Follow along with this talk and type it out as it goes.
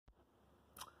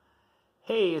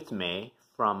Hey, it's May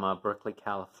from Berkeley,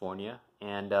 California,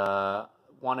 and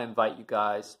want to invite you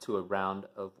guys to a round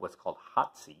of what's called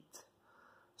Hot Seat.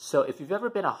 So if you've ever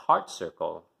been a heart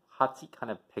circle, Hot Seat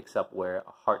kind of picks up where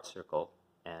a heart circle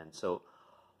ends. So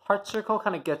heart circle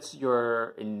kind of gets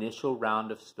your initial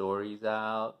round of stories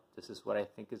out. This is what I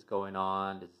think is going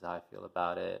on. This is how I feel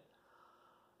about it.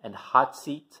 And Hot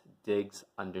Seat digs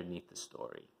underneath the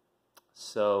story.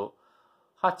 So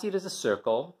Hot Seat is a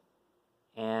circle.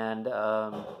 And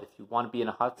if you want to be in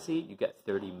a hot seat, you get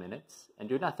 30 minutes. And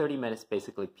during that 30 minutes,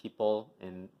 basically people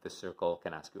in the circle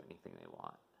can ask you anything they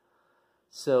want.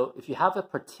 So if you have a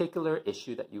particular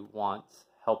issue that you want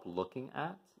help looking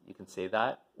at, you can say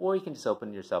that. Or you can just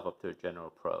open yourself up to a general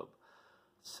probe.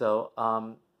 So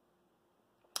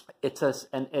it's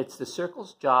the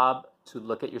circle's job to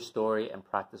look at your story and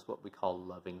practice what we call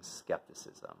loving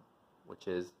skepticism, which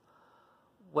is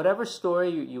whatever story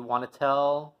you want to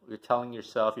tell, you're telling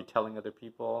yourself, you're telling other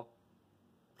people,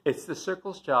 it's the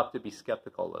circle's job to be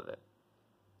skeptical of it.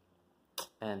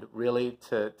 And really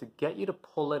to get you to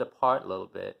pull it apart a little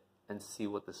bit and see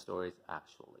what the story's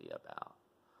actually about.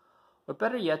 Or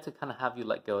better yet, to kind of have you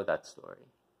let go of that story.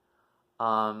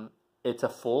 It's a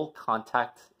full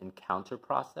contact encounter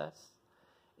process.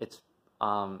 It's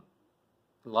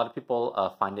a lot of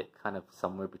people find it kind of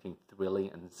somewhere between thrilling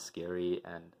and scary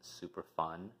and super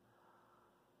fun.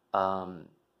 And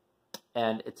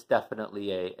it's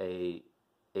definitely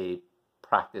a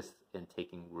practice in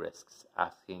taking risks,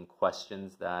 asking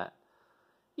questions that,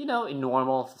 in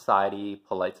normal society,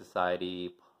 polite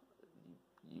society,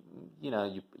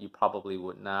 you probably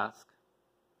wouldn't ask.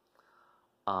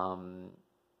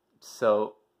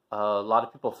 So a lot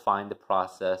of people find the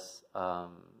process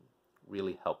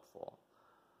really helpful.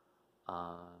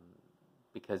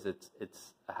 Because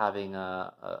it's having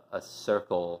a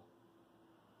circle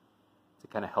to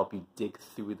kind of help you dig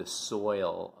through the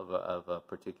soil of a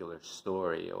particular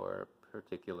story or a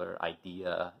particular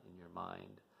idea in your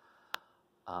mind,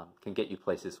 can get you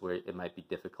places where it might be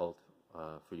difficult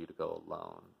for you to go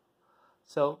alone.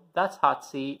 So that's Hot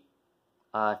Seat.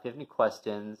 If you have any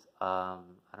questions,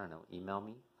 email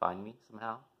me, find me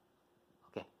somehow.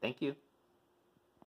 Okay, thank you.